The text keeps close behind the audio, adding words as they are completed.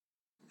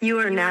You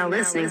are now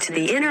listening to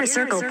the Inner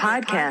Circle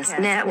Podcast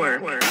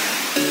Network. 一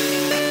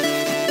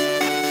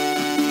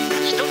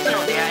つ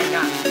の出会い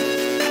が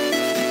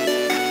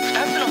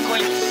二つの恋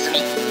に進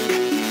み、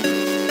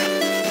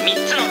三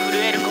つの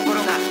震える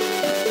心が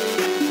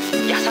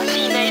優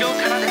しい音色を奏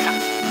でた。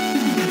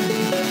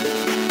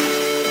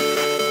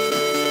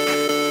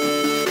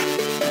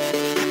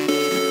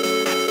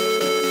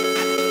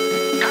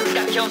春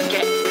日京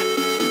介、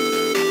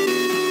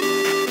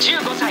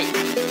15歳。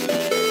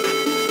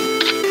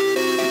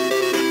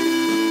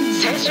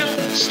青春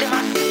してま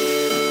す。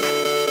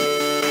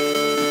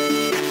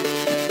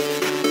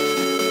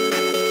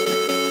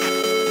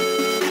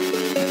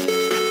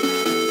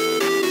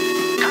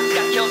春日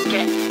京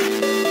介、青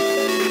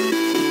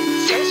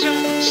春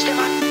して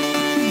ます。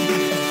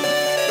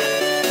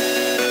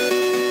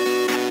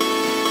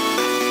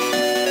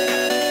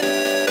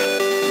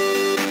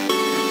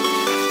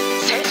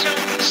青春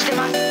して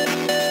ます。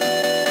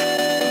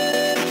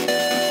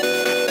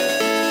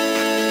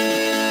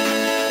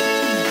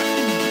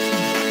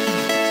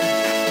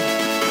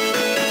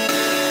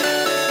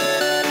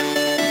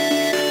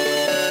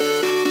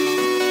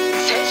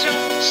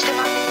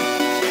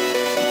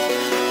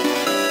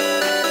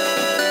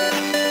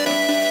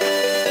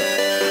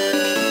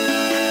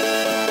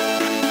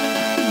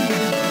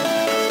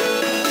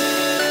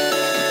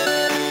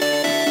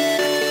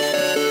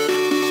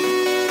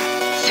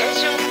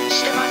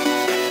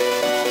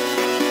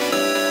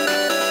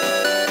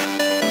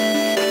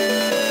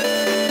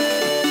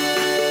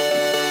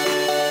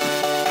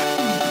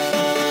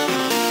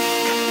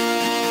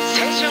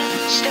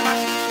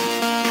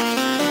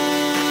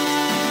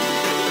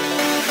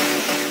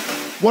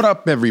What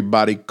up,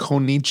 everybody?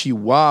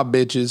 Konnichiwa,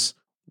 bitches.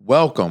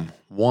 Welcome,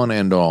 one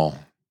and all,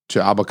 to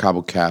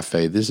Abacabo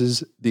Cafe. This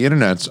is the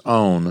internet's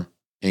own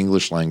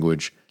English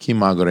language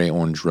Kimagure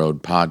Orange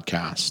Road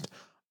podcast.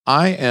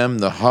 I am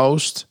the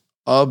host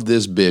of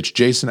this bitch.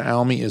 Jason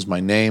Almy is my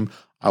name.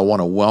 I want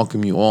to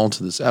welcome you all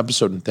to this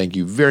episode and thank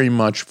you very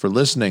much for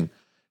listening.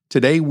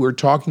 Today, we're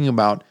talking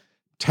about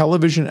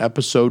television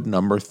episode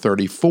number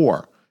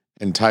 34,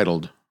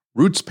 entitled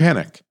Roots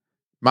Panic,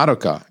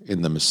 Madoka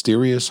in the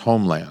Mysterious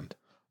Homeland.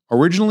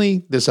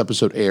 Originally, this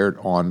episode aired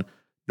on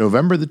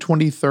November the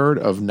 23rd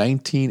of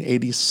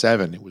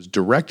 1987. It was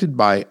directed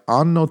by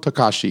Anno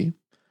Takashi.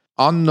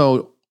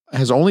 Anno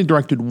has only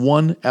directed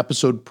one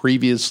episode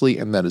previously,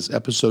 and that is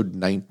episode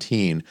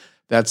 19.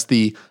 That's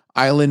the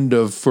Island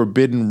of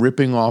Forbidden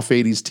Ripping Off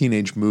 80s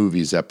Teenage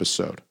Movies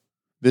episode.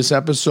 This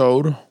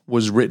episode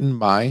was written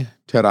by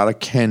Terada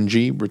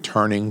Kenji,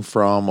 returning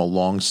from a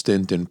long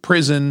stint in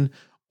prison,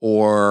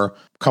 or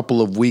a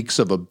couple of weeks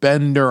of a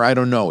bender. I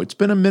don't know. It's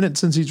been a minute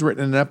since he's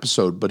written an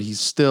episode, but he's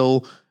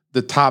still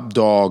the top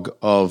dog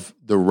of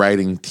the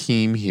writing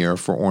team here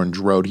for Orange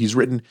Road. He's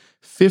written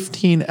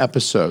 15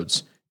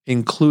 episodes,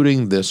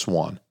 including this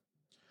one.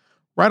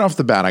 Right off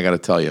the bat, I got to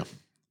tell you,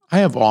 I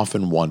have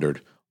often wondered,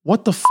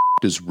 what the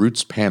does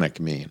Roots Panic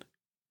mean?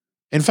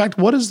 In fact,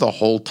 what does the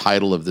whole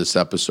title of this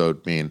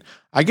episode mean?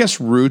 I guess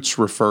Roots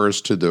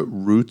refers to the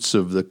roots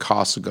of the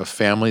Kasuga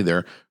family.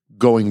 They're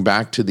going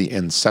back to the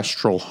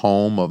ancestral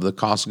home of the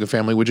Kasuga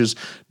family, which is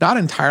not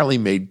entirely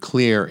made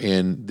clear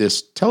in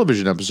this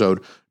television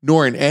episode,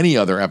 nor in any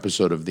other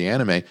episode of the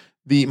anime.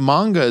 The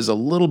manga is a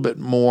little bit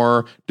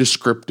more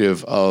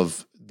descriptive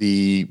of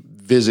the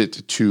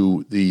visit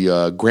to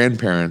the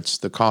grandparents,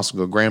 the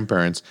Kasuga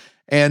grandparents,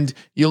 and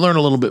you learn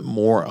a little bit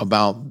more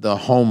about the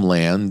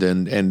homeland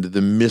and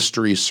the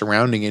mystery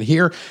surrounding it.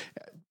 Here,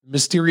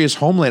 mysterious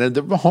homeland.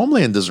 The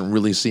homeland doesn't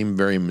really seem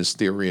very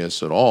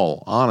mysterious at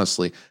all,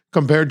 honestly,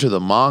 compared to the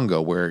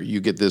manga, where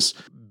you get this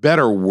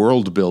better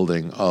world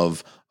building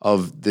of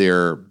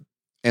their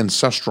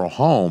ancestral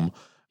home.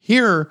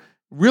 Here,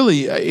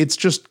 really, it's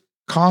just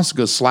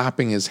Kasuga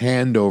slapping his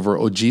hand over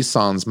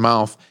Oji-san's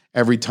mouth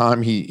every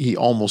time he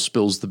almost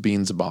spills the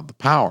beans about the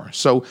power.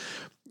 So,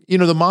 you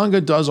know, the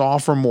manga does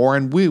offer more,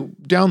 and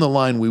down the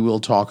line we will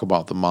talk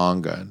about the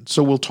manga.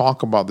 So we'll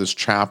talk about this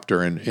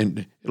chapter,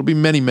 and it'll be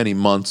many, many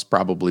months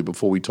probably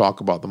before we talk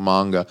about the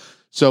manga.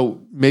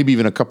 So maybe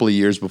even a couple of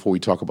years before we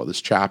talk about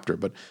this chapter.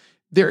 But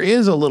there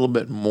is a little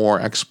bit more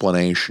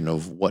explanation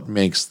of what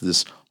makes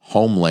this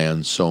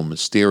homeland so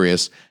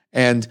mysterious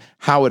and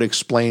how it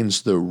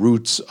explains the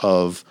roots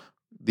of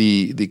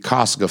the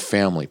Kasuga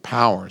family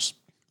powers.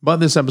 But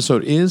this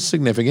episode is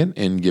significant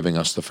in giving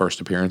us the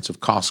first appearance of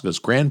Kasuga's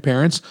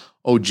grandparents,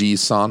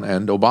 Oji-san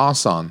and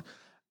Oba-san.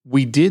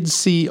 We did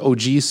see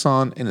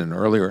Oji-san in an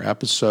earlier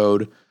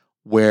episode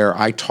where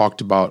I talked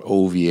about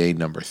OVA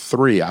number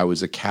 3. I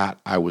was a cat,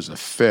 I was a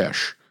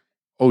fish.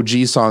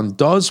 Oji-san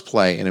does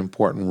play an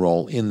important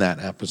role in that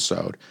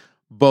episode,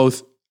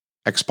 both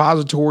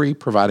expository,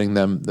 providing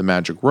them the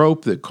magic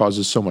rope that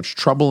causes so much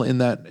trouble in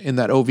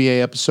that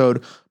OVA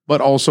episode,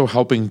 but also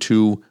helping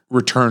to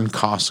return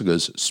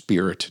Kasuga's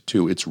spirit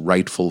to its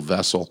rightful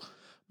vessel.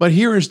 But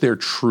here is their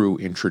true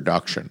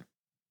introduction.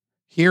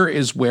 Here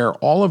is where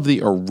all of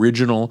the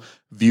original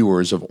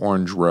viewers of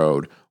Orange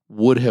Road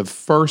would have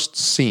first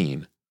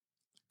seen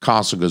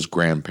Kasuga's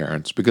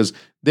grandparents, because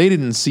They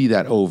didn't see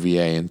that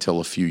OVA until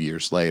a few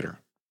years later.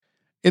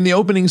 In the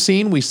opening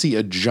scene, we see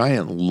a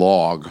giant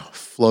log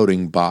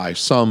floating by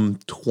some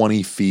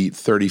 20 feet,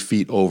 30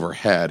 feet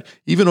overhead,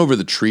 even over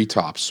the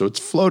treetops, so it's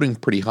floating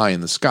pretty high in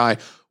the sky.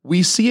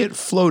 We see it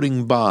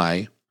floating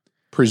by,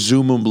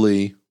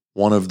 presumably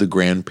one of the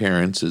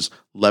grandparents is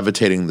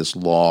levitating this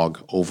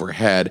log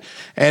overhead,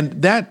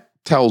 and that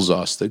tells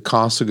us that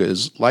Kasuga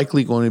is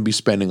likely going to be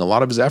spending a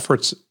lot of his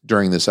efforts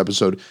during this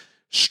episode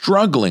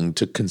struggling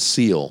to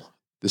conceal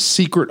the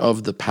secret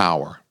of the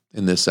power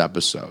in this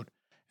episode.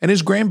 And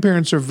his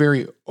grandparents are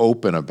very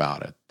open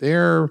about it.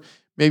 They're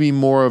maybe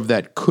more of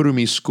that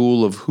Kurumi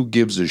school of who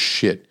gives a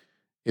shit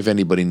if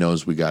anybody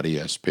knows we got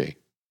ESP.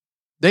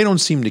 They don't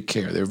seem to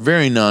care. They're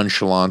very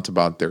nonchalant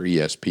about their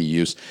ESP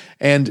use.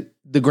 And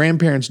the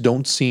grandparents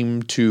don't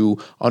seem to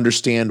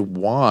understand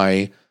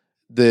why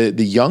the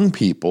young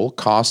people,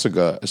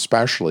 Kasuga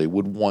especially,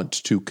 would want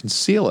to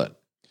conceal it.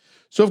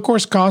 So, of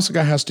course,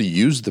 Kasuga has to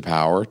use the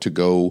power to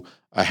go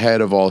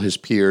ahead of all his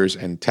peers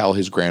and tell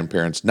his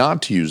grandparents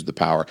not to use the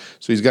power.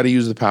 So he's got to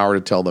use the power to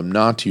tell them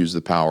not to use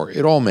the power.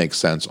 It all makes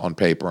sense on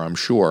paper, I'm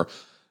sure.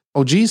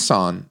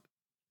 Oji-san,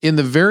 in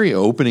the very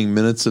opening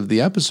minutes of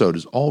the episode,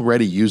 is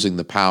already using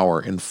the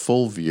power in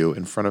full view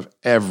in front of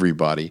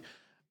everybody.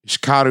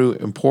 Hikaru,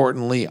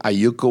 importantly,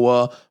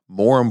 Ayukawa,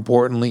 more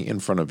importantly, in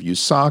front of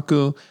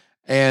Yusaku,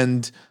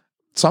 and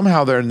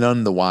somehow they're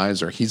none the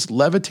wiser. He's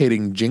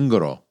levitating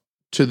Jingoro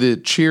to the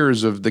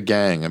cheers of the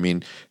gang. I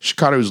mean,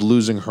 Hikaru's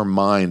losing her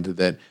mind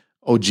that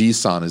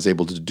Oji-san is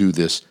able to do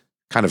this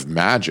kind of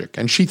magic,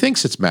 and she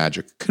thinks it's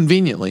magic.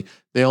 Conveniently,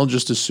 they all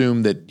just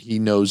assume that he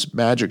knows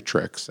magic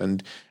tricks,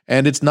 and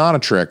it's not a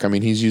trick. I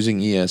mean, he's using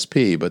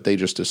ESP, but they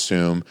just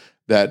assume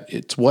that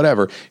it's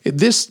whatever.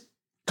 This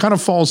kind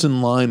of falls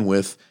in line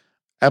with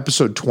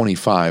episode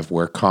 25,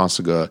 where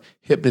Kasuga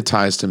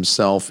hypnotized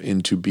himself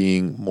into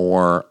being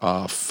more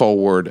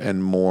forward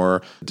and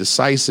more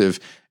decisive.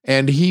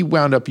 And he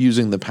wound up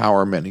using the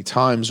power many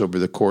times over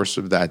the course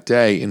of that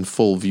day in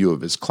full view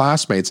of his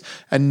classmates,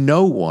 and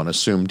no one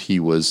assumed he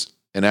was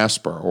an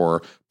Esper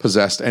or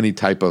possessed any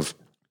type of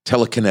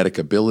telekinetic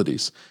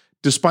abilities.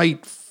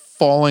 Despite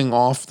falling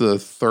off the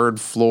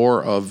third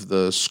floor of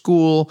the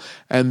school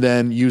and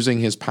then using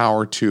his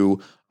power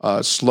to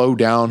slow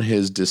down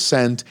his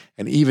descent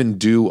and even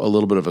do a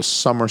little bit of a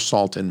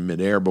somersault in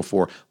midair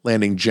before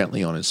landing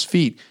gently on his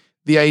feet,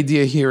 the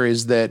idea here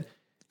is that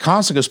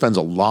Kasuga spends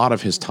a lot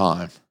of his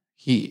time.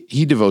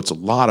 He devotes a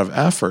lot of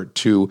effort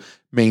to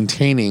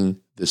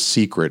maintaining the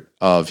secret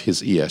of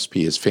his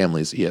ESP, his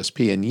family's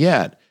ESP. And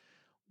yet,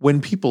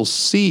 when people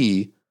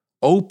see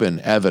open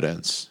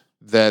evidence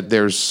that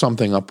there's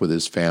something up with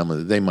his family,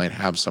 that they might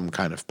have some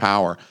kind of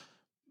power,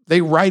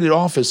 they write it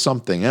off as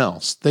something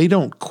else. They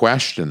don't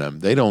question him.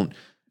 They don't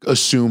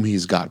assume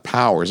he's got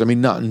powers. I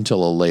mean, not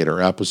until a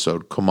later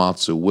episode.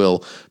 Komatsu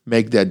will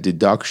make that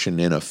deduction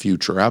in a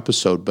future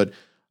episode. But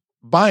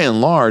by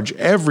and large,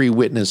 every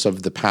witness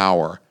of the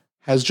power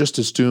has just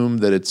assumed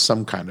that it's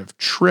some kind of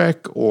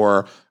trick,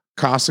 or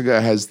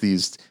Kasuga has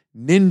these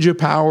ninja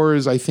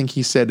powers. I think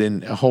he said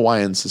in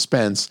Hawaiian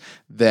Suspense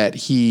that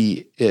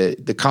the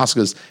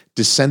Kasuga's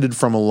descended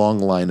from a long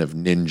line of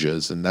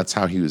ninjas, and that's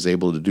how he was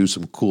able to do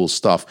some cool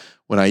stuff.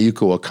 When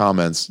Ayukawa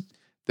comments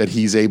that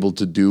he's able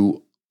to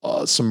do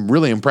some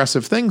really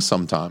impressive things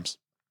sometimes.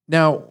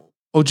 Now,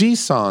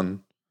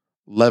 Oji-san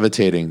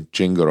levitating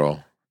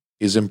Jingoro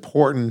is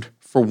important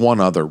for one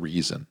other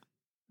reason.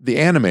 The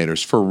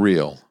animators, for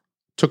real,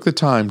 took the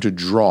time to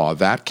draw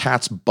that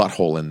cat's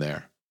butthole in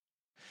there.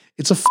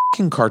 It's a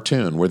fucking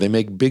cartoon where they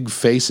make big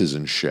faces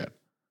and shit.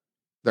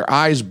 Their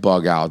eyes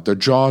bug out, their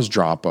jaws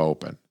drop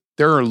open.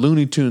 There are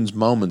Looney Tunes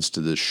moments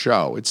to this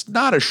show. It's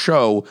not a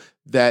show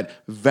that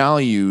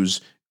values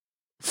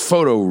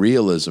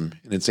photorealism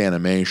in its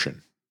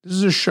animation. This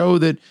is a show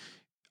that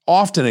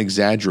often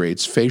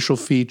exaggerates facial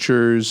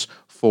features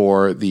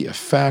for the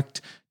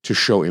effect, to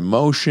show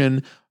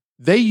emotion.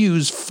 They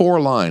use 4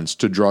 lines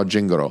to draw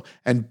Jingoro,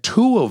 and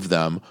 2 of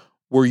them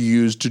were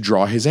used to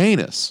draw his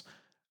anus.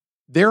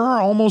 There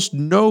are almost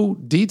no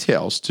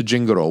details to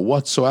Jingoro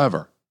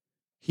whatsoever.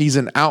 He's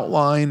an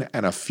outline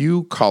and a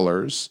few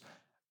colors,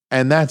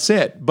 and that's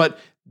it. But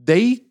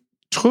they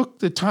took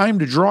the time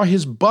to draw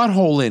his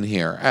butthole in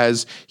here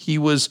as he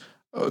was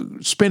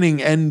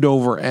spinning end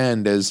over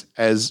end as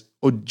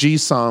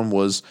Oji-san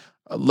was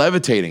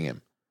levitating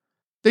him.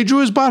 They drew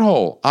his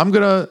butthole. I'm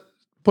going to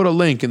put a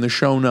link in the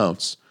show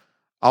notes.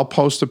 I'll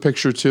post a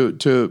picture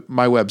to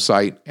my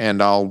website,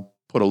 and I'll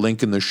put a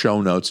link in the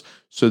show notes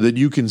so that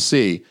you can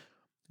see.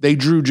 They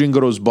drew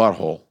Jingoro's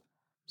butthole.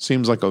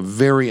 Seems like a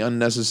very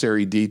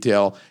unnecessary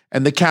detail,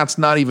 and the cat's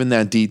not even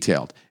that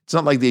detailed. It's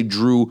not like they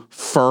drew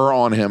fur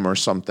on him or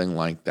something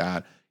like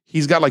that.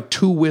 He's got like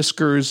 2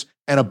 whiskers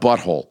and a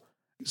butthole.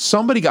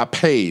 Somebody got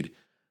paid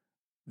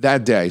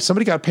that day.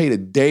 Somebody got paid a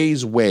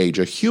day's wage.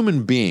 A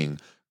human being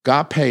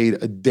got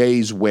paid a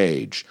day's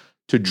wage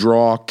to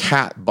draw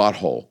cat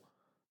butthole.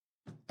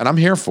 And I'm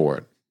here for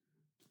it.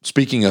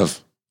 Speaking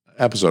of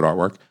episode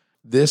artwork,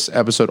 this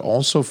episode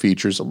also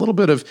features a little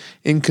bit of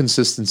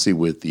inconsistency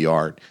with the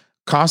art.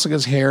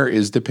 Kasuga's hair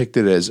is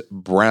depicted as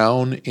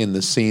brown in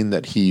the scene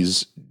that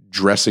he's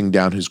dressing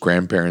down his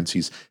grandparents.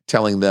 He's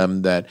telling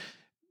them that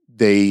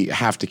they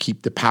have to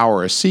keep the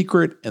power a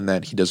secret and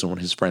that he doesn't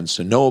want his friends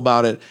to know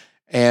about it.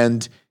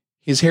 And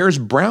his hair is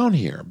brown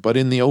here, but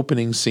in the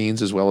opening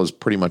scenes, as well as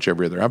pretty much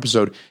every other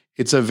episode,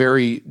 it's a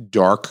very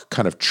dark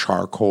kind of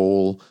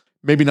charcoal,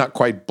 maybe not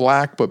quite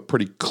black, but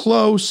pretty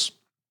close,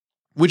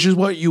 which is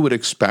what you would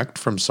expect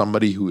from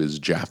somebody who is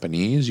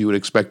Japanese. You would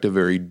expect a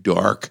very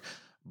dark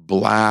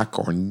black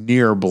or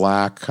near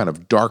black, kind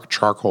of dark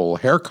charcoal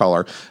hair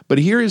color. But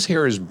here his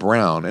hair is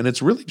brown, and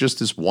it's really just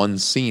this one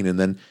scene, and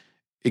then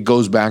it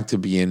goes back to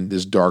being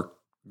this dark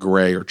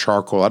gray or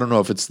charcoal. I don't know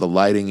if it's the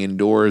lighting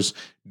indoors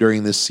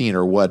during this scene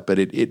or what, but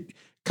it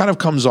kind of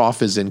comes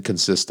off as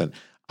inconsistent.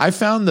 I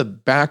found the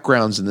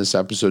backgrounds in this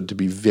episode to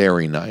be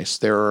very nice.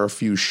 There are a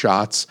few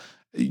shots,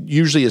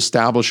 usually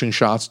establishing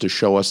shots to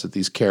show us that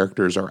these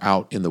characters are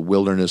out in the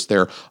wilderness.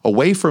 They're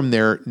away from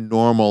their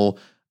normal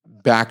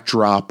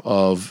backdrop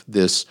of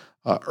this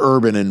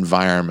urban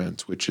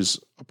environment, which is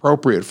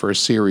appropriate for a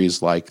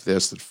series like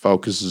this that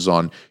focuses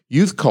on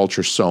youth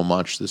culture so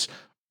much, this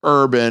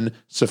urban,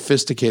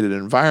 sophisticated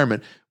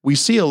environment. We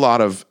see a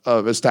lot of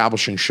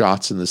establishing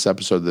shots in this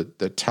episode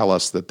that tell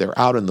us that they're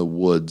out in the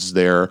woods,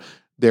 they're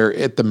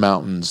at the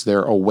mountains,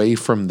 they're away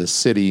from the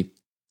city.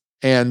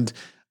 And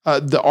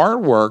the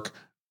artwork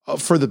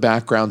for the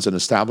backgrounds and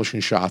establishing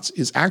shots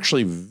is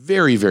actually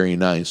very, very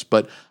nice.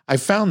 But I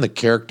found the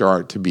character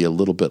art to be a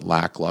little bit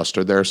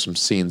lackluster. There are some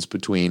scenes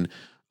between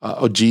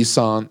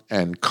Oji-san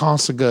and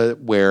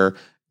Kasuga where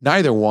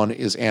neither one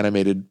is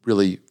animated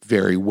really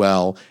very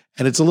well,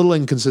 and it's a little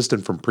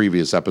inconsistent from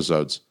previous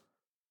episodes.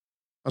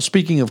 Now,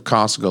 speaking of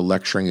Kasuga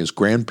lecturing his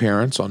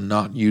grandparents on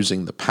not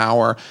using the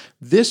power,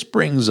 this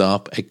brings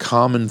up a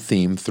common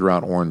theme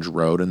throughout Orange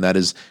Road, and that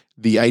is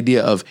the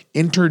idea of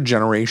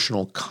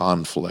intergenerational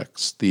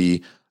conflicts,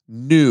 the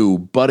new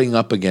butting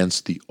up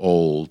against the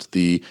old,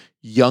 the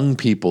young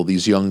people,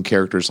 these young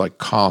characters like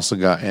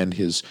Kasuga and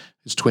his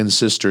twin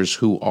sisters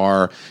who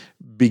are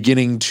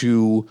beginning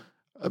to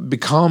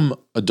become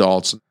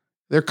adults.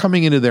 They're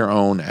coming into their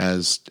own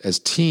as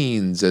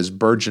teens, as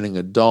burgeoning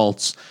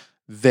adults.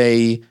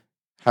 They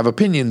have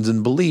opinions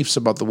and beliefs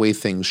about the way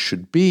things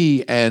should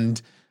be,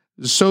 and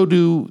so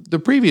do the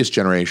previous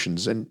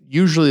generations, and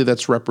usually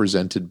that's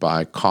represented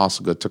by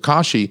Kasuga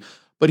Takashi,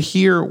 but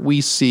here we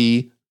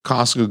see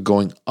Kasuga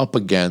going up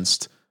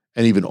against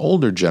an even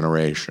older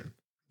generation.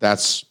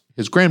 That's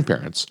his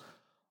grandparents.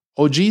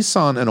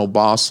 Oji-san and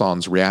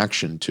Oba-san's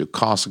reaction to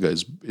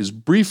Kasuga is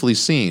briefly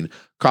seen.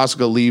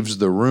 Kasuga leaves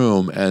the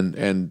room,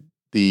 and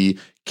the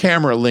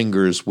camera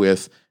lingers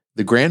with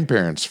the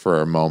grandparents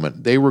for a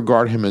moment. They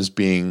regard him as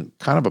being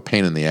kind of a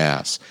pain in the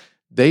ass.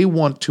 They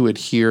want to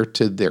adhere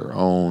to their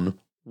own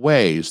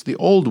ways, the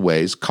old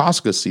ways.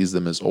 Kasuga sees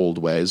them as old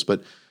ways,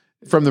 but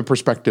from the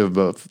perspective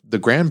of the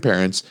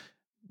grandparents,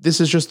 this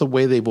is just the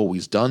way they've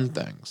always done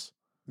things.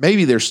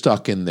 Maybe they're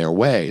stuck in their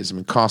ways. I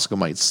mean, Kasuga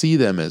might see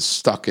them as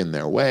stuck in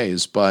their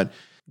ways, but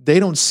they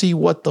don't see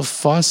what the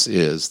fuss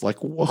is. Like,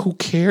 who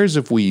cares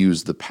if we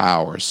use the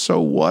power? So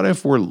what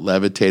if we're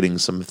levitating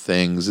some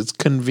things? It's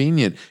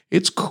convenient.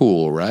 It's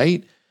cool,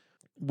 right?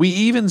 We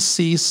even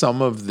see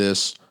some of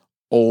this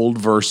old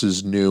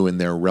versus new in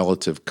their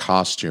relative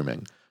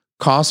costuming.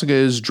 Kasuga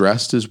is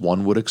dressed as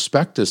one would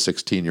expect a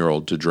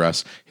 16-year-old to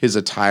dress. His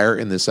attire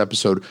in this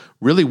episode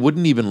really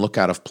wouldn't even look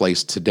out of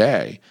place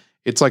today.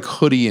 It's like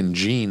hoodie and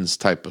jeans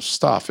type of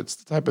stuff. It's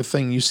the type of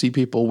thing you see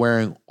people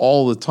wearing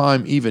all the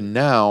time, even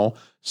now,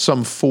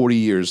 some 40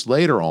 years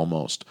later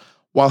almost.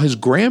 While his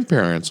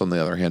grandparents, on the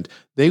other hand,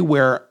 they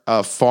wear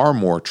a far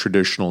more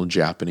traditional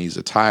Japanese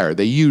attire.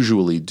 They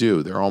usually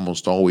do. They're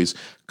almost always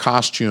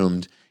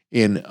costumed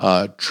in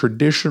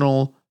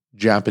traditional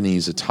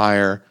Japanese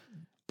attire.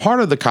 Part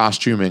of the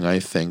costuming, I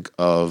think,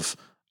 of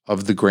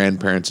the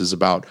grandparents is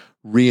about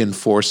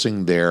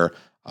reinforcing their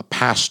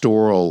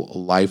pastoral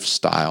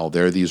lifestyle.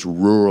 They're these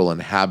rural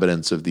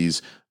inhabitants of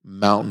these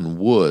mountain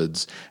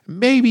woods.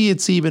 Maybe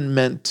it's even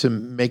meant to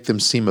make them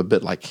seem a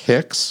bit like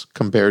hicks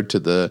compared to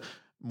the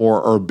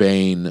more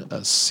urbane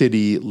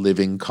city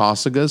living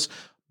Kasugas.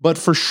 But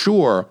for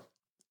sure,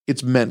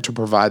 it's meant to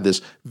provide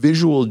this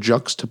visual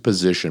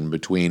juxtaposition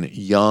between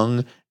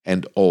young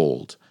and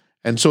old.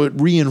 And so it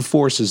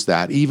reinforces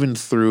that even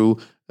through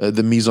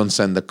the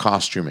mise-en-scène, the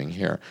costuming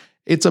here.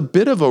 It's a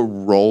bit of a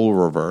role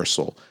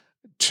reversal,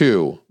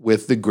 too,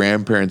 with the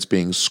grandparents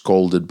being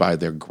scolded by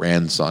their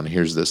grandson.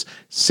 Here's this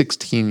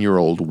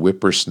 16-year-old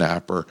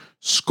whippersnapper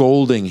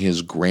scolding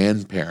his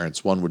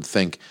grandparents. One would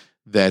think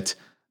that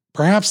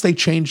perhaps they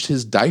changed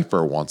his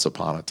diaper once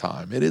upon a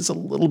time. It is a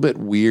little bit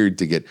weird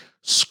to get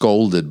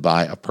scolded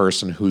by a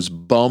person whose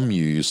bum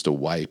you used to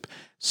wipe.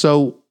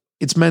 So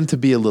it's meant to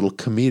be a little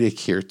comedic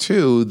here,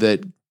 too,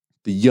 that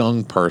the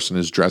young person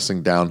is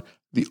dressing down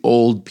the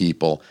old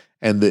people,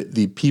 and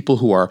the people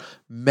who are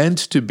meant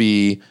to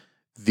be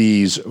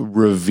these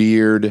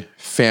revered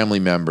family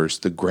members,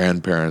 the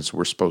grandparents.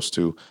 We're supposed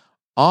to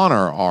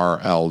honor our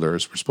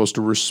elders. We're supposed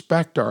to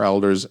respect our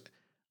elders.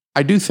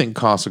 I do think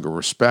Kasuga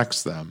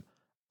respects them.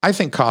 I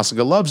think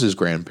Kasuga loves his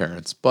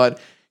grandparents, but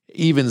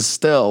even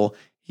still,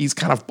 he's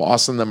kind of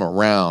bossing them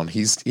around.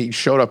 He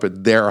showed up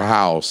at their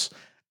house,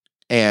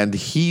 and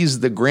he's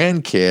the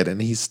grandkid,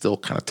 and he's still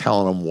kind of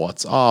telling them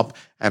what's up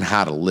and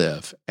how to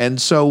live.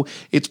 And so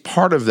it's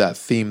part of that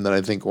theme that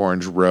I think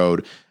Orange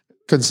Road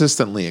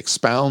consistently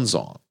expounds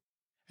on.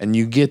 And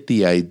you get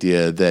the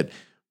idea that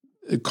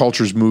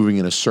culture's moving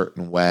in a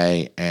certain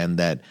way, and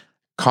that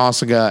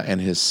Kasuga and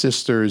his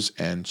sisters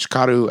and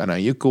Shikaru and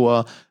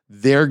Ayukawa,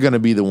 they're going to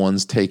be the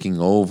ones taking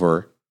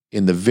over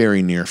in the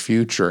very near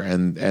future,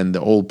 and the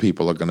old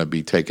people are going to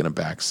be taking a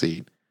back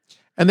seat.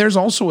 And there's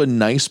also a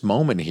nice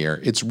moment here.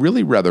 It's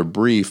really rather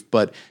brief,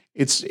 but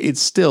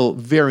it's still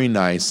very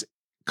nice.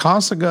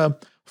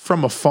 Kasuga,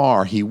 from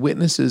afar, he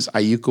witnesses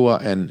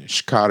Ayukawa and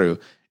Shikaru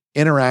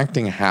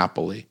interacting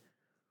happily.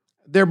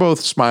 They're both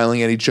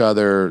smiling at each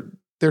other.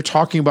 They're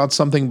talking about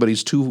something, but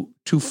he's too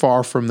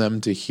far from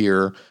them to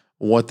hear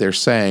what they're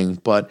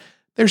saying. But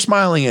they're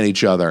smiling at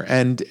each other,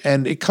 and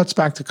it cuts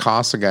back to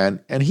Kasuga,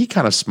 and he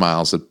kind of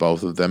smiles at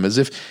both of them as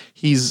if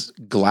he's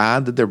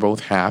glad that they're both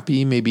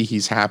happy. Maybe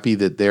he's happy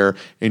that they're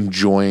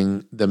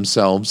enjoying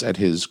themselves at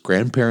his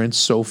grandparents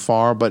so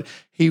far, but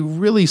he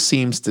really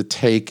seems to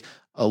take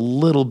a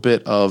little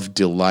bit of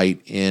delight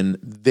in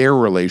their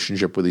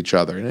relationship with each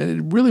other. And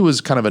it really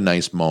was kind of a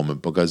nice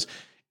moment, because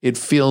it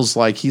feels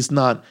like he's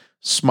not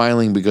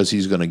smiling because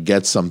he's going to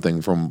get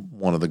something from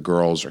one of the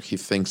girls, or he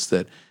thinks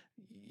that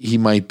he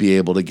might be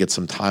able to get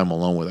some time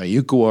alone with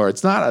Ayukawa.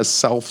 It's not a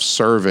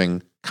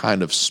self-serving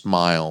kind of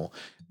smile.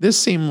 This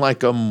seemed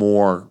like a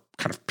more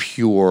kind of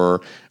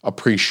pure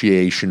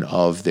appreciation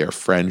of their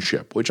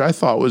friendship, which I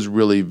thought was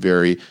really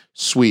very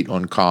sweet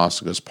on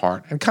Kasuga's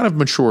part, and kind of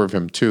mature of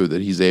him too,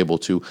 that he's able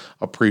to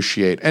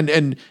appreciate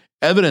and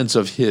evidence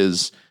of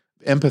his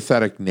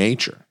empathetic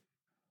nature.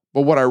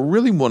 But what I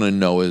really want to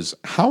know is,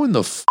 how in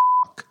the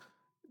fuck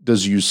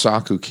does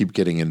Yusaku keep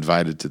getting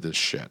invited to this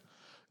shit?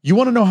 You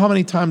want to know how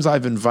many times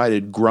I've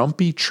invited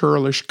grumpy,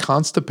 churlish,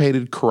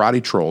 constipated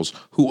karate trolls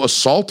who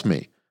assault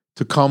me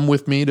to come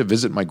with me to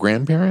visit my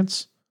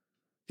grandparents?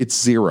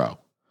 It's 0.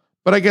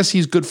 But I guess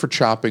he's good for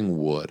chopping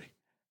wood.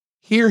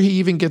 Here he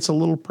even gets a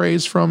little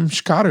praise from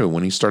Shikaru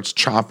when he starts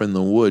chopping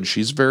the wood.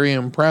 She's very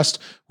impressed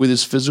with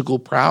his physical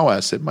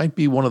prowess. It might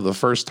be one of the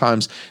first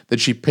times that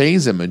she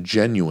pays him a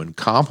genuine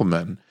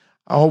compliment.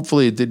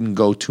 Hopefully it didn't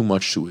go too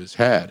much to his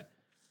head.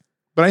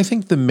 But I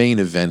think the main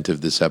event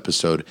of this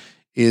episode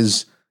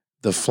is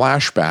the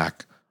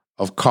flashback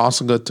of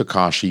Kasuga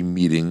Takashi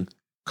meeting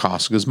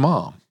Kasuga's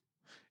mom.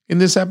 In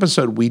this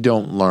episode, we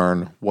don't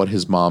learn what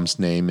his mom's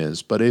name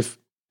is, but if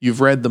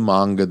you've read the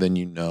manga, then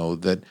you know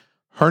that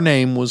her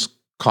name was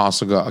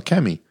Kasuga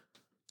Akemi.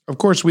 Of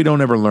course, we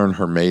don't ever learn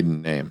her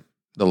maiden name,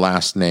 the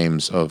last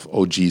names of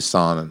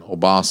Oji-san and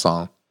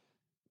Oba-san.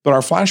 But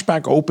our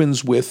flashback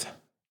opens with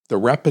the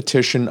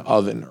repetition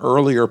of an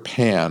earlier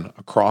pan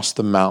across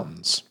the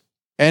mountains,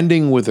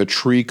 ending with a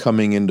tree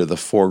coming into the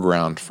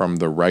foreground from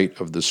the right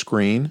of the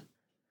screen.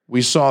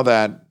 We saw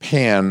that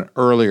pan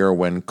earlier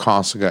when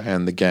Kasuga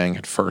and the gang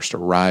had first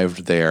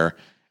arrived there,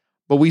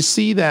 but we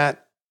see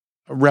that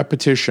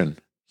repetition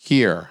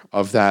here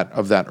of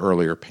that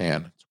earlier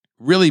pan.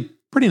 Really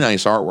pretty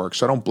nice artwork,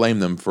 so I don't blame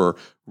them for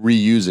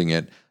reusing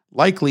it.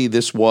 Likely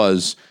this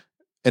was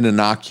an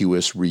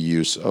innocuous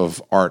reuse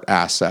of art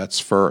assets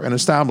for an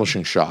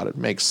establishing shot. It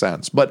makes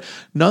sense. But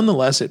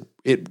nonetheless,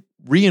 it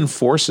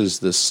reinforces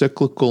the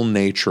cyclical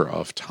nature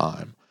of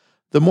time.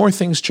 The more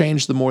things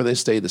change, the more they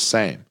stay the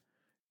same.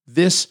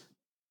 This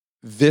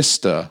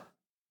vista,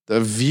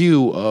 the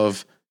view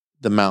of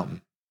the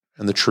mountain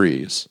and the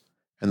trees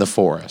and the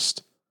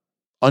forest,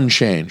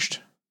 unchanged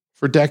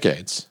for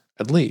decades,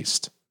 at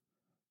least.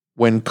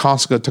 When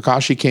Kasuga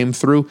Takashi came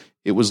through,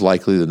 it was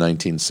likely the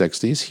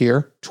 1960s.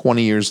 Here,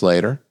 20 years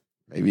later,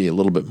 maybe a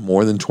little bit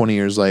more than 20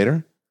 years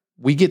later,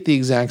 we get the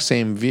exact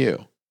same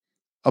view.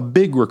 A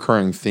big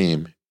recurring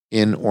theme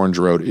in Orange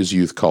Road is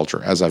youth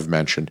culture, as I've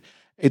mentioned.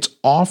 It's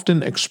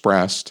often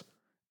expressed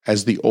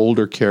as the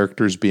older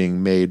characters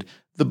being made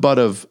the butt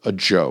of a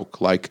joke,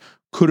 like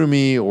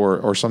Kurumi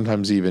or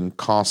sometimes even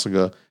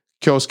Kasuga,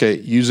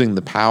 Kyosuke using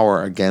the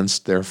power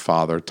against their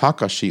father,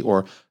 Takashi,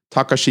 or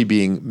Takashi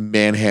being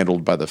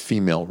manhandled by the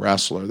female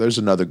wrestler. There's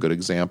another good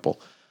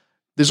example.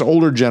 This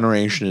older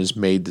generation is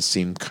made to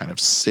seem kind of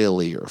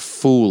silly or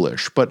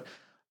foolish, but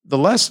the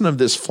lesson of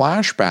this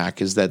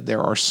flashback is that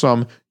there are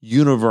some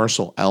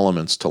universal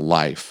elements to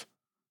life,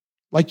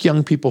 like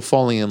young people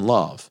falling in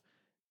love.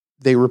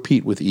 They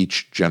repeat with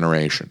each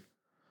generation.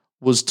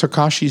 Was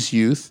Takashi's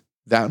youth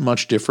that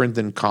much different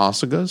than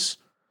Kasuga's?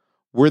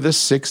 Were the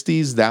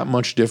 60s that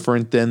much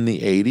different than the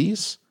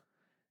 80s?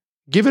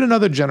 Give it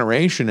another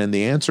generation, and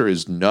the answer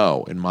is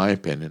no, in my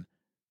opinion.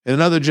 In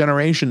another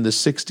generation, the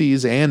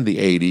 60s and the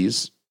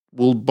 80s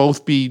will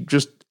both be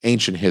just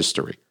ancient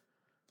history.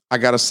 I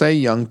gotta say,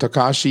 young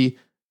Takashi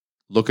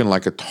looking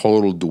like a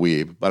total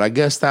dweeb, but I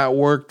guess that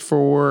worked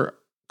for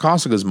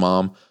Kasuga's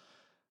mom.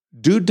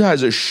 Dude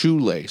ties a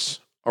shoelace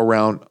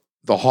around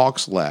the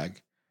hawk's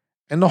leg,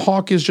 and the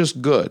hawk is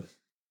just good.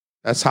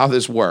 That's how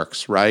this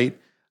works, right?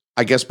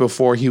 I guess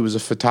before he was a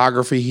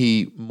photographer,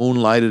 he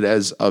moonlighted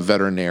as a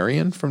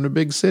veterinarian from the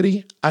big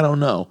city. I don't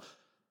know.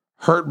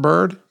 Hurt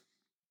bird,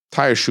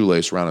 tie a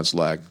shoelace around its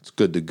leg. It's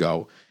good to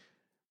go.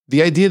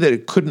 The idea that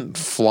it couldn't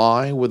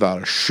fly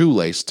without a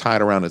shoelace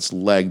tied around its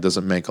leg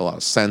doesn't make a lot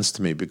of sense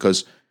to me,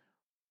 because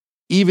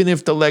even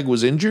if the leg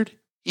was injured,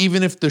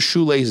 even if the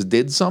shoelace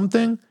did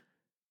something,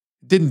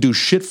 it didn't do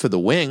shit for the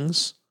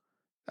wings.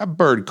 That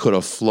bird could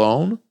have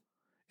flown.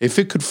 If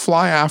it could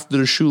fly after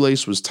the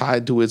shoelace was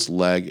tied to its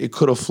leg, it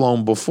could have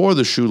flown before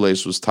the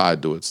shoelace was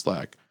tied to its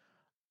leg.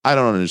 I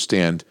don't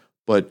understand,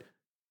 but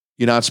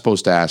you're not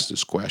supposed to ask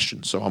this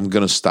question, so I'm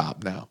going to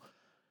stop now.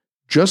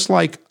 Just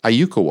like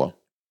Ayukawa,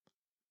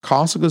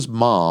 Kasuga's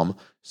mom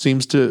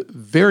seems to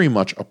very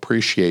much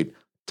appreciate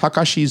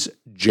Takashi's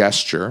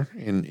gesture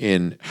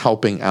in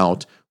helping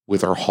out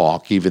with her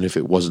hawk, even if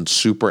it wasn't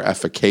super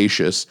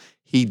efficacious.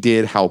 He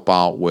did help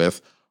out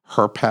with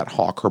her pet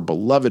hawk, her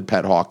beloved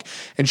pet hawk,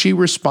 and she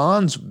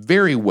responds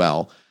very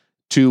well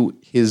to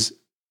his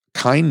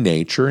kind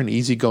nature and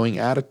easygoing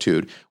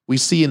attitude. We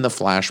see in the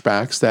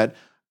flashbacks that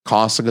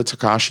Kasuga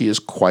Takashi is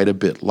quite a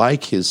bit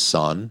like his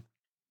son,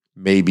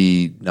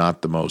 maybe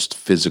not the most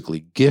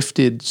physically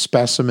gifted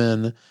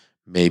specimen,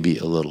 maybe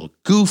a little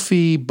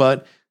goofy,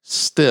 but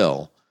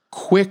still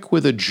quick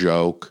with a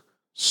joke,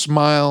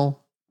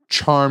 smile,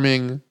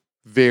 charming,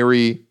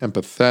 very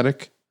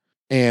empathetic,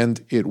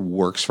 and it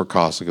works for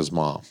Kasuga's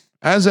mom,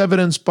 as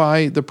evidenced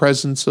by the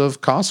presence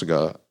of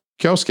Kasuga,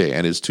 Kyosuke,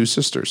 and his two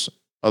sisters.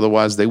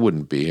 Otherwise, they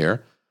wouldn't be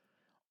here.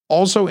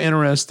 Also,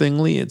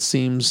 interestingly, it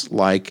seems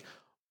like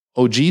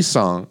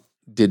Oji-san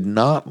did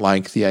not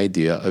like the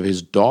idea of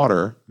his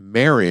daughter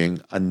marrying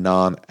a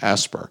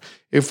non-Esper,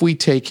 if we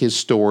take his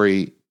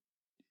story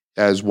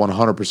as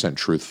 100%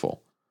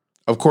 truthful.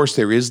 Of course,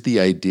 there is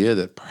the idea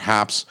that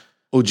perhaps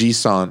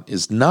Oji-san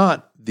is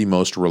not the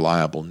most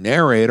reliable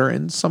narrator,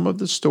 and some of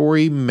the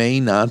story may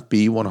not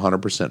be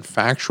 100%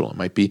 factual. It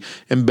might be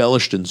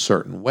embellished in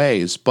certain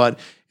ways, but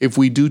if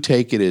we do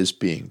take it as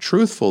being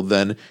truthful,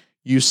 then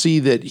you see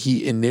that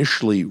he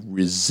initially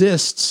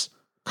resists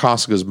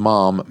Kasuga's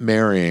mom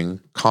marrying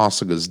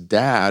Kasuga's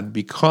dad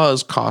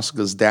because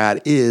Kasuga's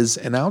dad is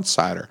an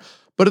outsider.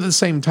 But at the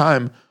same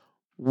time,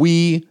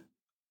 we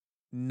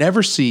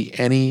never see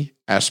any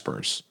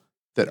Espers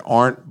that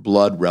aren't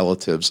blood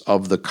relatives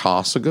of the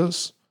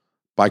Kasugas,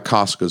 by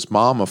Kasuga's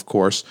mom, of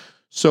course.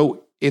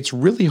 So it's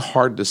really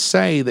hard to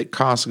say that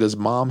Kasuga's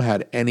mom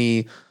had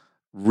any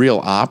real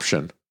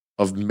option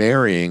of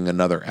marrying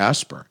another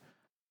Esper.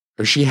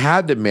 Or she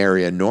had to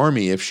marry a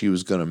normie if she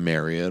was going to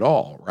marry at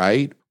all,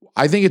 right?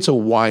 I think it's a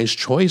wise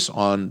choice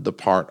on the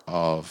part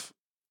of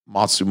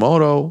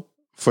Matsumoto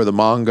for the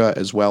manga,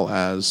 as well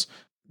as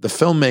the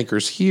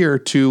filmmakers here,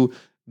 to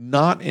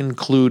not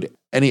include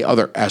any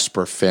other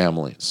Esper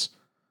families.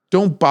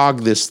 Don't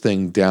bog this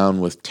thing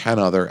down with 10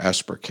 other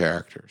Esper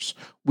characters.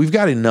 We've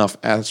got enough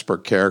Esper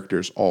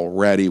characters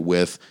already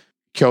with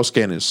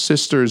Kyosuke and his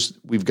sisters.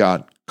 We've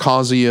got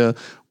Kazuya.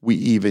 We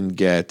even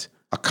get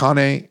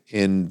Akane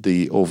in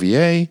the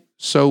OVA.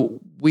 So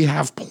we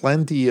have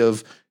plenty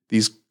of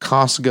these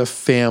Kasuga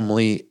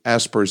family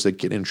Espers that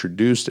get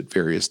introduced at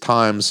various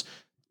times.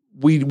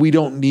 We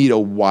don't need a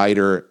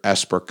wider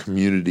Esper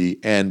community.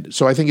 And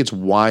so I think it's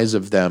wise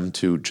of them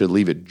to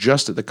leave it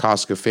just at the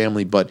Kasuga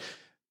family, but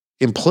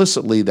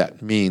implicitly,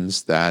 that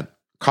means that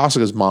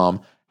Kasuga's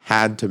mom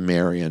had to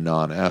marry a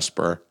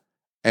non-Esper,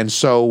 and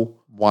so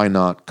why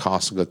not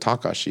Kasuga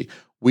Takashi?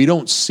 We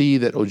don't see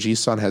that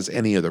Oji-san has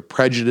any other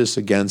prejudice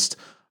against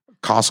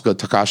Kasuga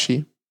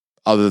Takashi,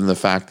 other than the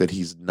fact that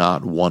he's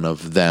not one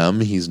of them.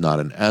 He's not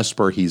an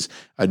Esper. He's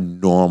a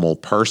normal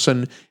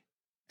person.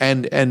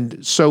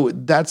 And so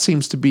that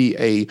seems to be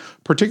a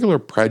particular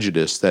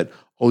prejudice that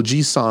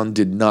Oji-san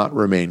did not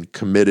remain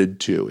committed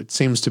to. It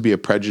seems to be a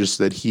prejudice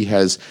that he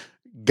has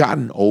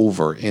gotten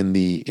over in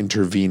the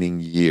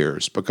intervening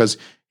years, because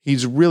he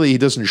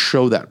doesn't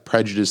show that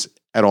prejudice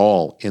at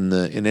all in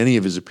any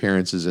of his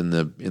appearances in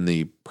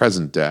the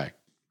present day.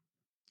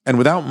 And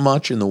without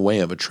much in the way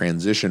of a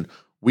transition,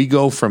 we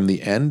go from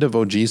the end of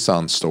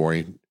Oji-san's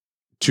story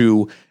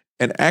to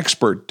an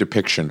expert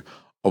depiction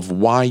of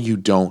why you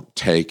don't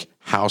take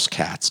house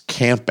cats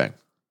camping.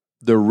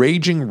 The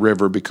raging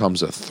river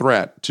becomes a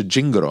threat to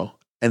Jingoro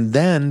and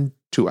then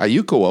to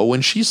Ayukawa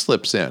when she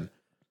slips in.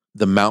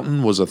 The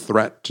mountain was a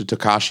threat to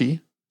Takashi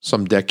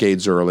some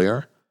decades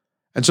earlier.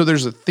 And so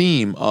there's a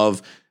theme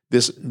of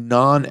this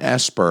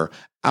non-Esper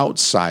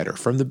outsider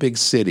from the big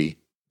city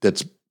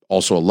that's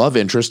also a love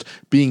interest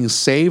being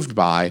saved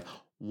by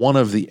one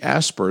of the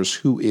Espers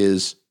who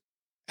is,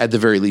 at the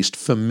very least,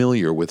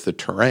 familiar with the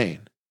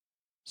terrain.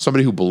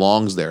 Somebody who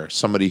belongs there,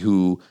 somebody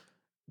who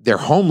their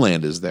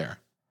homeland is there.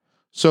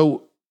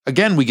 So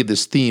again, we get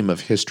this theme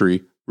of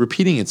history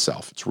repeating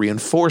itself. It's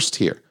reinforced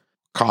here.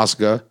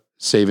 Kasuga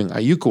saving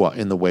Ayukawa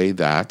in the way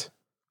that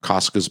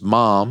Kasuga's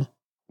mom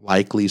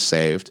likely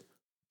saved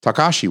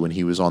Takashi when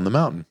he was on the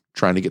mountain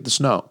trying to get the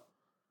snow.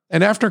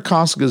 And after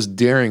Kasuga's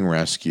daring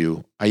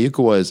rescue,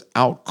 Ayukawa is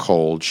out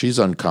cold. She's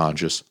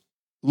unconscious.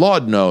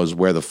 Lord knows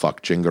where the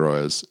fuck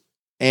Jingoro is.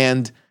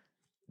 And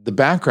the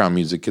background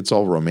music gets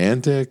all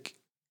romantic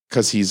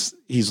because he's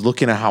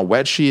looking at how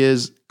wet she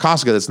is.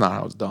 Kasuga, that's not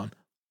how it's done.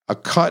 A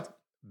cut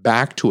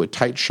back to a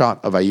tight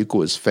shot of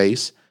Ayukawa's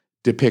face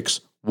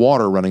depicts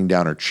water running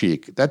down her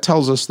cheek. That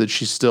tells us that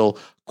she's still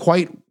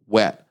quite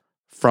wet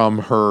from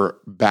her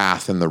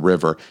bath in the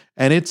river,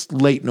 and it's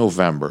late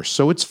November,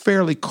 so it's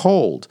fairly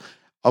cold.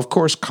 Of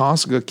course,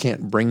 Kasuga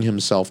can't bring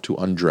himself to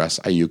undress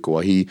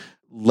Ayukawa. He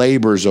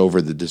labors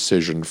over the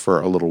decision for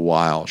a little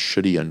while.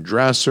 Should he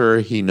undress her?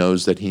 He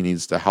knows that he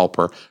needs to help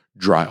her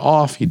dry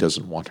off. He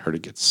doesn't want her to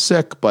get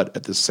sick, but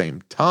at the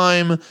same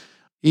time,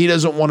 he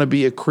doesn't want to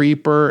be a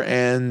creeper,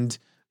 and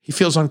he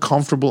feels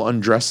uncomfortable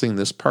undressing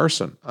this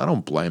person. I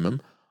don't blame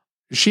him.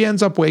 She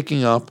ends up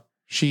waking up.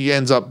 She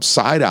ends up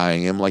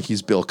side-eyeing him like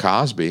he's Bill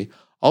Cosby.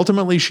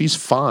 Ultimately, she's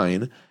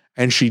fine,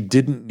 and she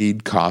didn't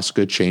need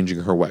Kasuga changing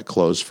her wet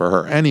clothes for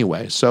her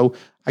anyway. So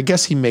I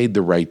guess he made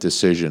the right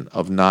decision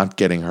of not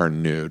getting her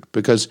nude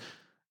because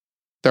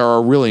there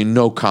are really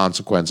no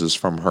consequences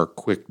from her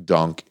quick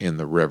dunk in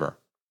the river.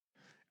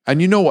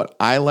 And you know what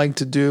I like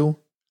to do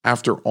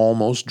after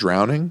almost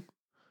drowning?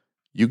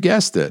 You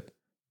guessed it.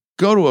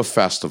 Go to a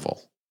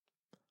festival.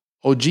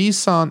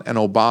 Oji-san and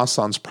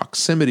Oba-san's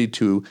proximity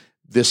to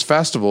this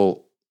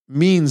festival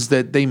means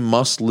that they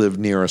must live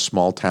near a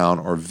small town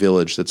or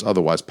village that's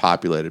otherwise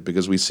populated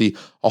because we see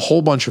a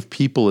whole bunch of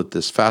people at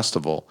this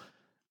festival.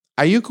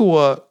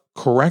 Ayukawa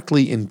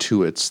correctly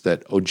intuits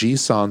that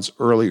Oji-san's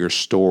earlier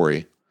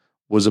story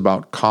was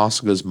about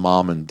Kasuga's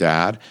mom and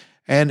dad,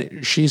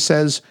 and she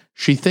says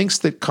she thinks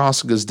that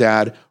Kasuga's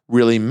dad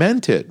really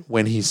meant it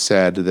when he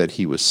said that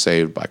he was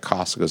saved by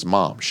Kasuga's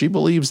mom. She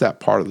believes that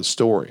part of the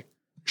story.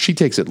 She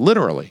takes it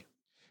literally.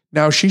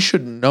 Now, she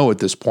shouldn't know at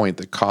this point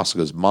that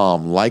Kasuga's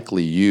mom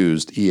likely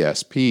used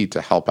ESP to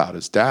help out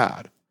his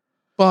dad.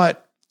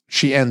 But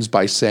she ends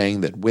by saying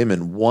that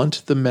women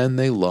want the men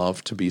they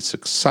love to be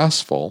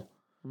successful,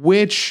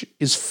 which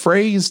is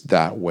phrased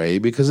that way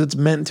because it's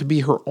meant to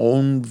be her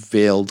own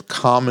veiled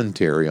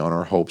commentary on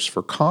her hopes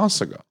for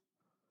Kasuga.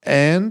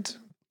 And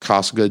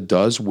Kasuga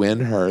does win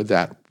her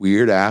that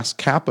weird-ass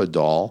Kappa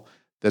doll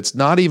that's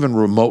not even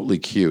remotely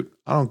cute.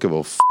 I don't give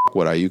a fuck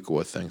what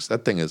Ayukawa thinks.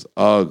 That thing is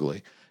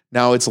ugly.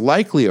 Now, it's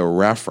likely a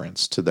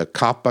reference to the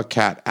Kappa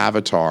Cat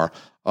avatar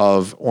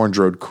of Orange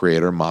Road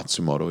creator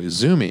Matsumoto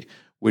Izumi,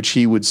 which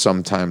he would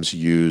sometimes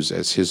use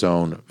as his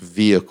own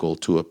vehicle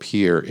to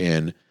appear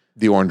in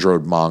the Orange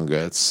Road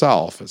manga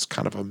itself. It's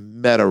kind of a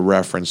meta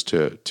reference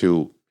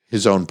to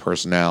his own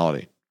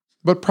personality,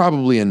 but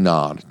probably a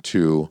nod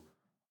to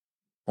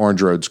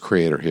Orange Road's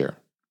creator here.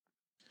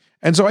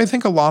 And so I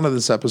think a lot of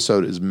this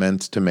episode is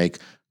meant to make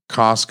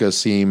Kasuga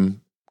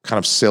seem kind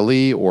of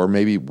silly or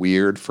maybe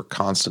weird for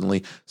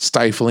constantly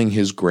stifling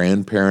his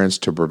grandparents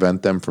to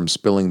prevent them from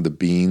spilling the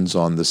beans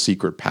on the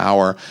secret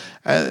power.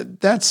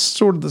 That's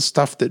sort of the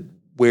stuff that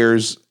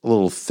wears a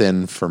little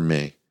thin for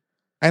me.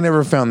 I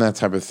never found that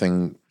type of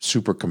thing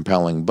super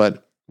compelling,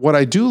 but what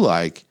I do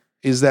like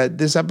is that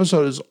this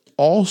episode is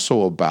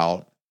also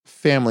about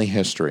family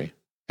history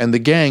and the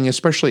gang,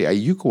 especially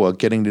Ayukawa,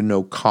 getting to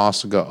know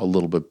Kasuga a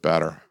little bit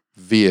better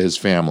via his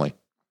family.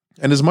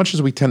 And as much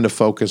as we tend to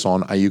focus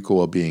on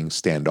Ayukawa being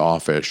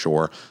standoffish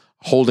or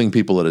holding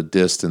people at a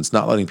distance,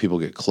 not letting people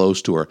get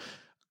close to her,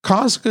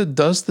 Kasuga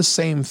does the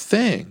same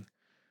thing.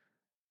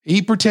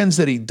 He pretends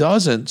that he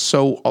doesn't,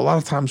 so a lot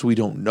of times we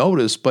don't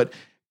notice, but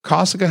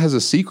Kasuga has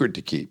a secret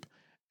to keep.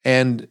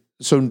 And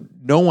so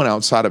no one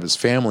outside of his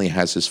family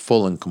has his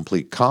full and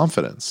complete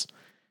confidence.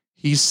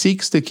 He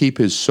seeks to keep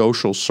his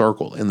social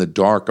circle in the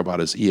dark about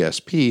his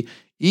ESP,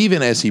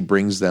 even as he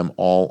brings them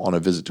all on a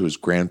visit to his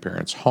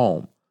grandparents'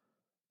 home.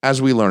 As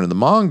we learn in the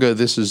manga,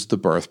 this is the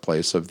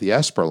birthplace of the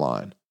Esper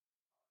line.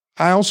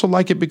 I also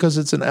like it because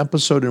it's an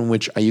episode in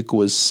which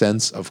Ayukawa's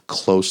sense of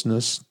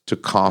closeness to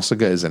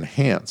Kasuga is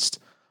enhanced,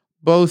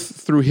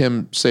 both through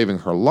him saving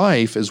her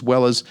life as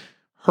well as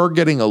her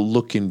getting a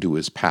look into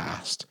his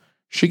past.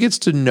 She gets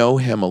to know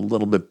him a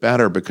little bit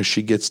better because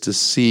she gets to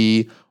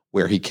see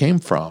where he came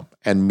from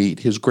and meet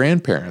his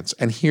grandparents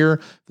and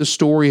hear the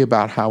story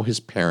about how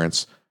his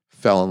parents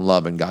fell in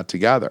love and got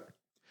together.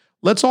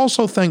 Let's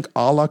also thank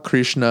Allah,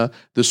 Krishna,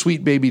 the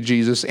sweet baby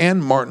Jesus,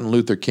 and Martin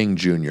Luther King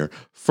Jr.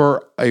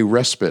 for a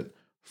respite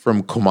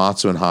from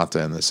Komatsu and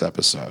Hata in this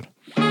episode.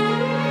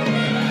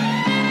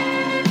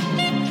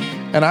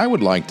 And I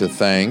would like to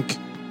thank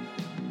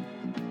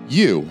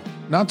you,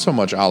 not so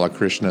much Allah,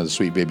 Krishna, the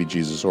sweet baby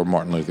Jesus, or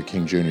Martin Luther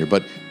King Jr.,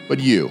 but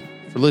you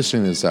for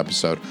listening to this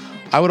episode.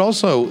 I would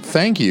also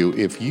thank you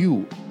if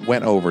you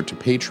went over to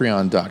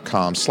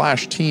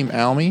patreon.com/Team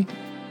Almy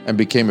and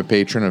became a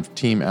patron of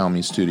Team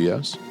Almy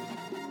Studios.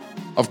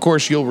 Of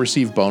course, you'll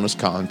receive bonus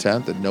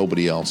content that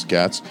nobody else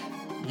gets.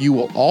 You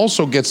will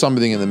also get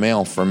something in the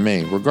mail from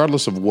me,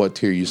 regardless of what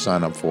tier you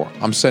sign up for.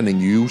 I'm sending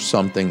you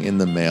something in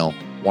the mail,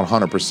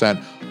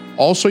 100%.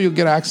 Also, you'll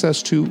get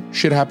access to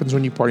Shit Happens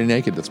When You Party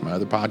Naked. That's my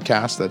other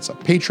podcast. That's a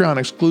Patreon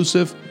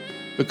exclusive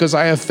because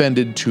I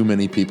offended too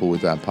many people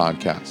with that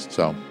podcast.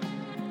 So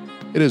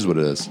it is what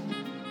it is.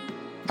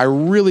 I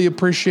really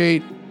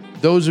appreciate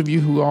those of you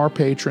who are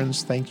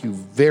patrons. Thank you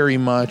very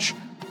much.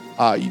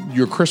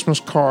 Your Christmas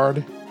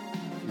card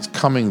is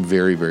coming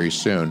very, very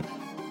soon.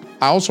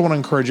 I also want to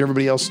encourage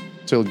everybody else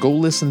to go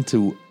listen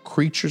to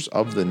Creatures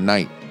of the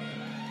Night.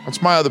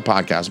 That's my other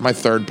podcast, my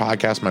third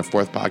podcast, my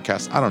fourth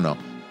podcast. I don't know.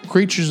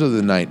 Creatures of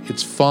the Night.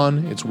 It's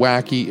fun. It's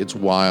wacky. It's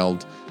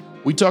wild.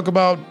 We talk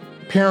about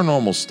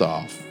paranormal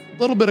stuff, a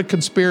little bit of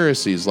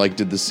conspiracies, like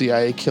did the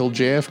CIA kill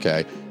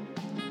JFK?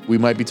 We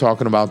might be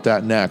talking about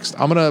that next.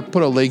 I'm going to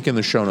put a link in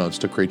the show notes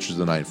to Creatures of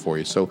the Night for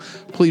you. So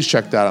please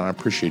check that out. I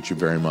appreciate you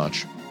very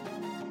much.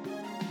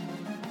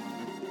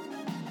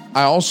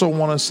 I also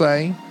want to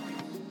say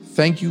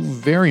thank you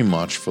very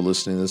much for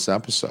listening to this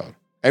episode.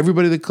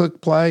 Everybody that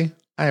clicked play,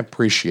 I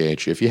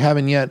appreciate you. If you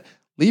haven't yet,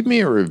 leave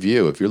me a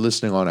review. If you're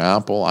listening on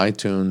Apple,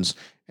 iTunes,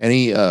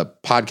 any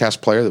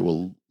podcast player that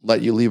will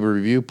let you leave a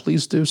review,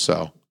 please do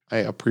so. I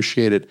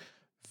appreciate it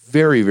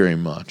very, very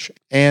much.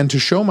 And to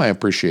show my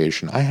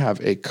appreciation, I have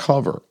a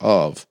cover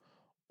of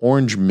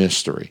Orange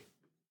Mystery.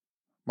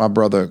 My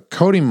brother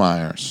Cody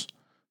Myers,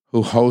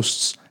 who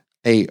hosts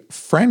a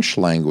French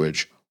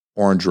language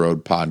Orange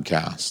Road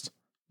podcast,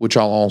 which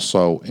I'll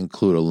also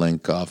include a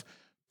link of,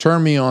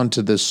 turned me on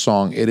to this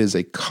song. It is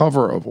a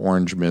cover of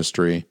Orange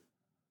Mystery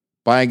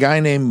by a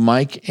guy named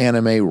Mike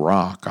Anime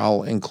Rock.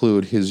 I'll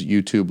include his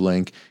YouTube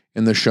link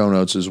in the show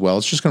notes as well.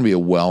 It's just going to be a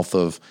wealth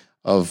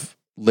of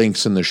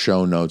links in the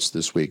show notes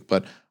this week.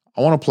 But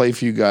I want to play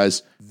for you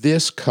guys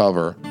this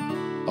cover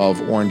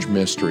of Orange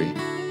Mystery.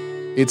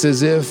 It's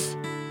as if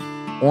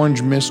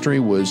Orange Mystery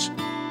was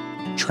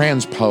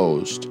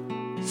transposed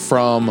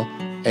from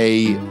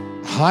a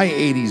high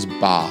 80s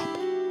bop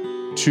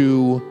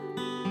to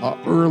an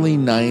early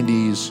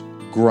 90s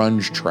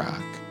grunge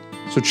track.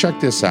 So check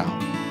this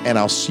out, and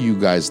I'll see you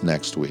guys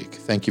next week.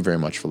 Thank you very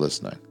much for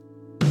listening.